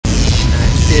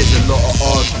a lot of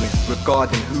argument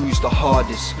regarding who's the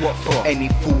hardest. What for? Any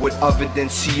forward other than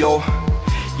CO,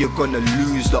 you're gonna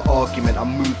lose the argument. I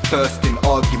move first in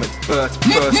argument, first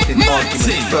in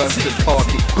argument, first to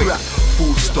target, quick,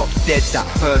 full stop, dead, that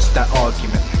first, that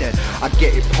argument, dead. I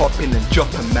get it popping and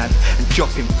dropping, man, and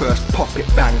dropping first, pop it,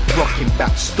 bang, rocking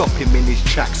back, stop him in his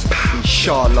tracks,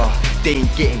 inshallah. They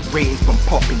ain't getting ratings from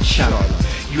popping channel.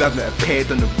 You haven't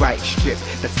appeared on the right strip,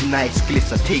 that's nice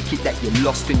gliss. I take it that you're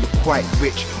lost and you're quite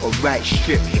rich, or right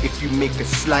strip. If you make a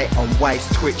slight unwise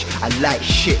twitch, I like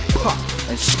shit, pop,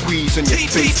 and squeeze on your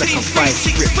face like a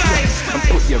vice grip, and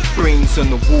put your brains on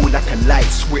the wall like a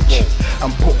light switch,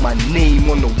 and put my name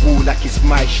on the wall like it's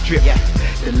my strip.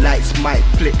 The lights might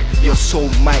flick, your soul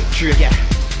might drip.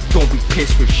 Don't be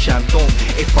pissed with Sham, don't.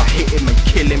 If I hit him and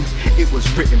kill him, it was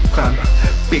written, fam.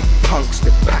 Big punks,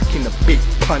 they're packing a big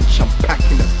punch, I'm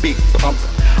packing a big pump.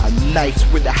 I'm nice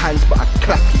with the hands, but I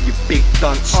clap you, you big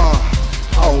dunce. I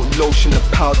don't lotion the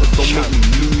powder, don't make me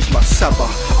lose my sabba.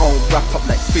 I don't wrap up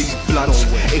like Philly blunts.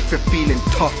 If you're feeling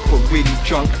tough or really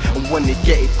drunk and wanna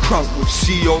get it crunk with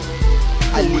CO,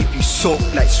 I leave you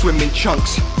soaked like swimming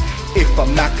chunks. If I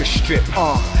mac a strip,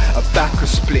 a back a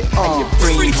split, and your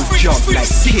brain will jump like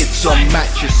kids on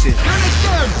mattresses.